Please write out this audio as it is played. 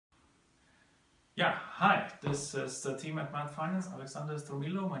Yeah, hi, this is the team at MathFinance, Alexander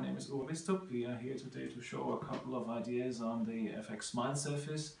Stromilo. My name is Wystup. We are here today to show a couple of ideas on the FX smile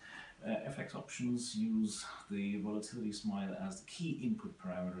surface. FX options use the volatility smile as the key input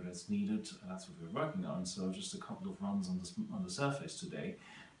parameter that's needed. That's what we're working on. So just a couple of runs on the surface today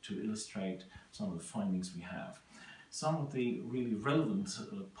to illustrate some of the findings we have. Some of the really relevant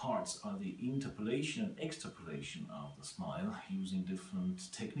parts are the interpolation and extrapolation of the smile using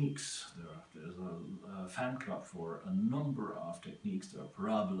different techniques. There's a fan club for a number of techniques. There are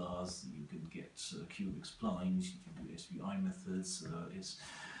parabolas, you can get cubic splines, you can do SVI methods, is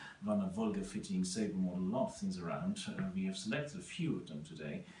Van Volga fitting, Saber model, a lot of things around. We have selected a few of them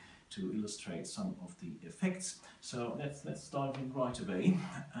today to illustrate some of the effects. So let's dive in right away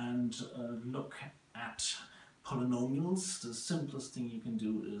and look at polynomials. The simplest thing you can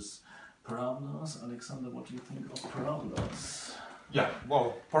do is parabolas. Alexander, what do you think of parabolas? Yeah,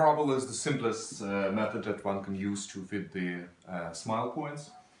 well, parabola is the simplest method that one can use to fit the smile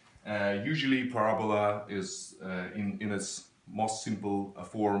points. Usually parabola is in its most simple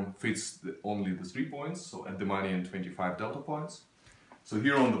form fits only the 3 points, so at the money and 25 delta points. So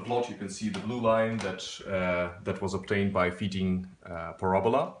here on the plot you can see the blue line that was obtained by fitting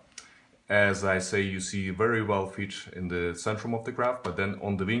parabola. As I say, you see very well fit in the centrum of the graph, but then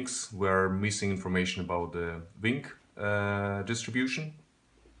on the wings we're missing information about the wing distribution.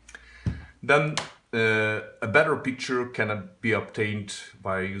 Then a better picture can be obtained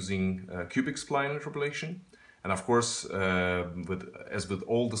by using cubic spline interpolation. And of course, as with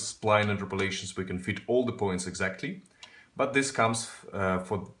all the spline interpolations, we can fit all the points exactly. But this comes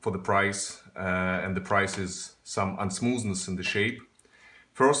for the price, and the price is some unsmoothness in the shape.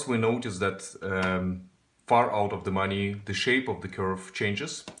 First, we notice that far out of the money, the shape of the curve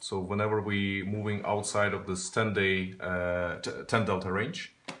changes. So whenever we're moving outside of this 10 delta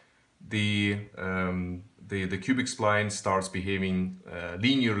range, the cubic spline starts behaving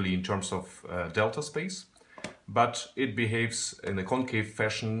linearly in terms of delta space, but it behaves in a concave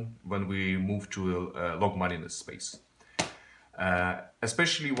fashion when we move to a log moneyness space.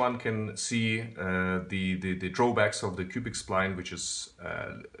 Especially one can see the drawbacks of the cubic spline, which is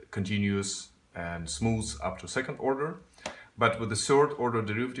continuous and smooth up to second order. But with the third order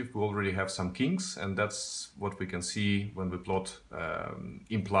derivative, we already have some kinks, and that's what we can see when we plot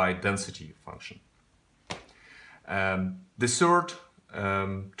implied density function. The third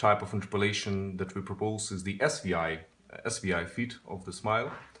type of interpolation that we propose is the SVI fit of the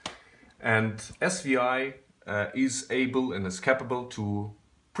smile. And SVI is able and is capable to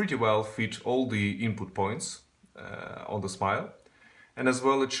pretty well fit all the input points on the smile. And as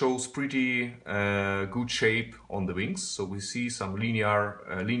well, it shows pretty good shape on the wings. So we see some linear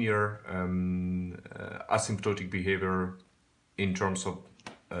asymptotic behavior in terms of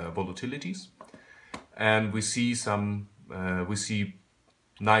volatilities. And we see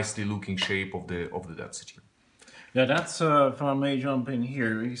nicely looking shape of the density. Yeah, that's, if I may jump in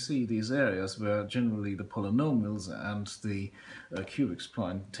here, you see these areas where generally the polynomials and the cubic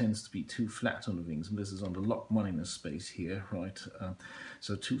spline tends to be too flat on the wings, and this is on the log moneyness space here, right?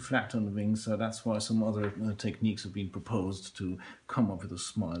 So too flat on the wings, so that's why some other techniques have been proposed to come up with a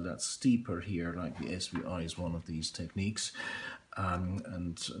smile that's steeper here, like the SVI is one of these techniques.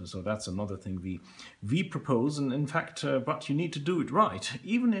 And so that's another thing we propose, and in fact, but you need to do it right.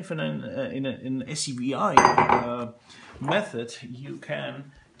 Even if in an SVI method, you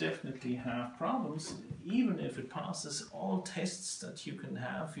can definitely have problems. Even if it passes all tests that you can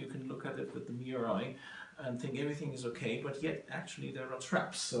have, you can look at it with the mere eye and think everything is okay, but yet actually there are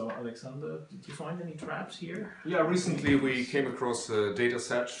traps. So Alexander, did you find any traps here? Yeah, recently we came across a data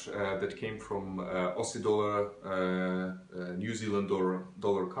set that came from Aussie dollar, New Zealand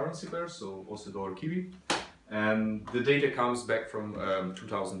dollar currency pair, so Aussie dollar Kiwi. And the data comes back from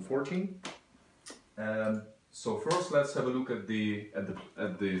 2014. So first let's have a look at the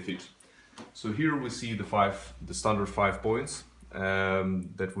fit. So here we see the standard 5 points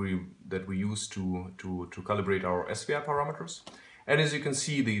that we use to calibrate our SVI parameters. And as you can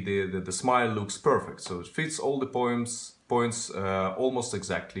see, the smile looks perfect. So it fits all the points almost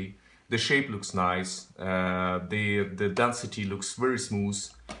exactly. The shape looks nice. The density looks very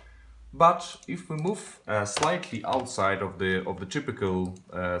smooth. But if we move slightly outside of the typical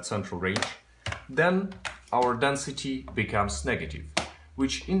central range, then our density becomes negative,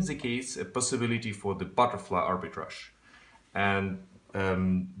 which indicates a possibility for the butterfly arbitrage. And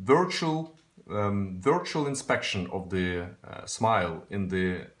virtual inspection of the smile in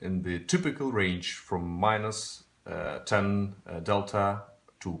the typical range from minus 10 delta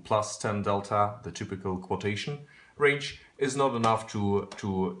to plus 10 delta, the typical quotation range, is not enough to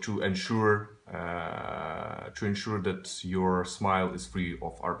ensure to ensure that your smile is free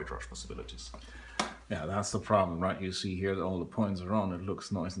of arbitrage possibilities. Yeah, that's the problem, right? You see here that all the points are on. It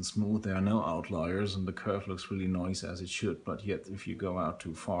looks nice and smooth. There are no outliers, and the curve looks really nice as it should. But yet, if you go out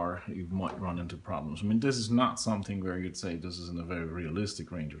too far, you might run into problems. I mean, this is not something where you'd say this is in a very realistic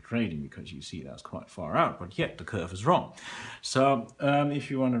range of trading, because you see that's quite far out. But yet, the curve is wrong. So,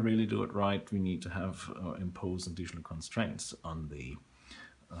 if you want to really do it right, we need to have impose additional constraints on the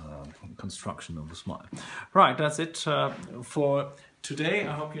construction of the smile. Right, that's it for today.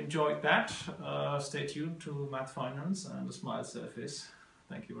 I hope you enjoyed that. Stay tuned to MathFinance and the smile surface.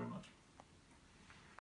 Thank you very much.